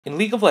In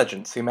League of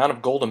Legends, the amount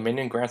of gold a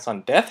minion grants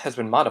on death has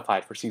been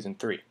modified for Season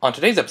 3. On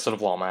today's episode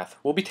of LoL Math,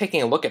 we'll be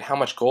taking a look at how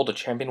much gold a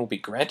champion will be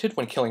granted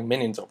when killing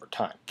minions over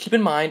time. Keep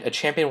in mind, a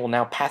champion will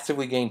now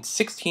passively gain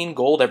 16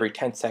 gold every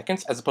 10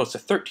 seconds as opposed to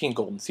 13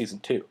 gold in Season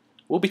 2.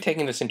 We'll be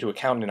taking this into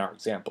account in our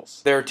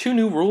examples. There are two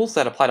new rules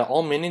that apply to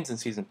all minions in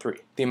Season 3.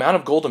 The amount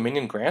of gold a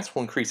minion grants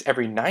will increase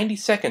every 90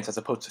 seconds as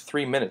opposed to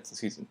 3 minutes in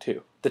Season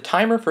 2. The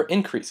timer for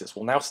increases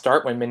will now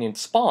start when minions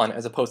spawn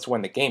as opposed to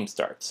when the game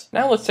starts.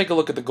 Now let's take a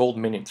look at the gold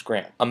minions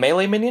grant. A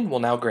melee minion will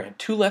now grant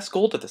 2 less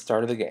gold at the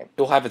start of the game.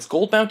 It will have its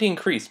gold bounty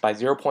increased by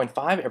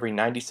 0.5 every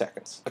 90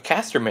 seconds. A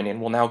caster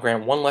minion will now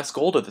grant 1 less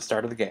gold at the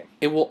start of the game.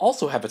 It will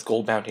also have its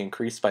gold bounty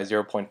increased by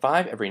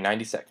 0.5 every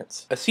 90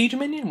 seconds. A siege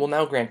minion will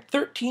now grant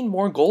 13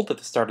 more gold at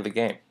the start of the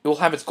game. It will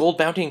have its gold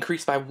bounty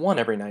increased by 1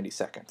 every 90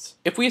 seconds.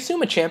 If we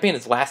assume a champion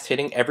is last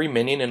hitting every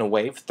minion in a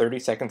wave 30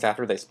 seconds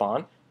after they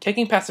spawn,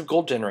 taking passive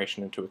gold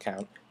generation into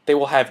account, they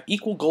will have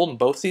equal gold in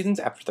both seasons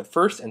after the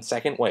first and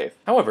second wave.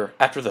 However,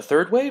 after the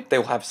third wave, they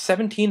will have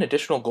 17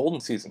 additional gold in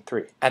Season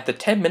 3. At the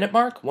 10-minute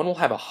mark, one will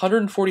have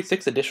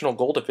 146 additional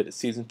gold if it is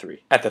Season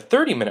 3. At the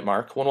 30-minute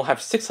mark, one will have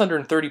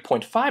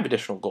 630.5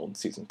 additional gold in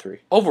Season 3.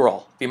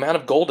 Overall, the amount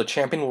of gold a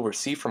champion will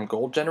receive from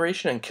gold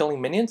generation and killing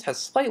minions has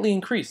slightly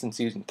increased in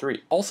Season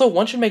 3. Also,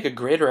 one should make a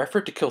greater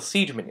effort to kill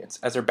siege minions,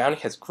 as their bounty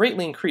has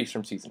greatly increased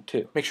from Season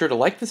 2. Make sure to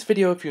like this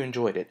video if you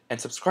enjoyed it,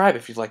 and subscribe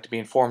if you'd like to be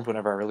informed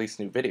whenever I release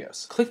new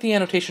videos. Click the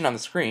annotation on the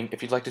screen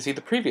if you'd like to see the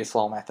previous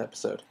LoL Math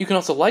episode. You can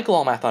also like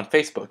LoL Math on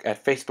Facebook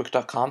at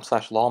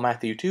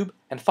facebook.com/lolmathyoutube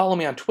and follow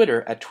me on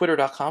Twitter at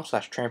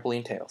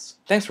twitter.com/TrampolineTales.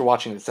 Thanks for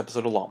watching this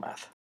episode of LoL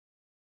Math.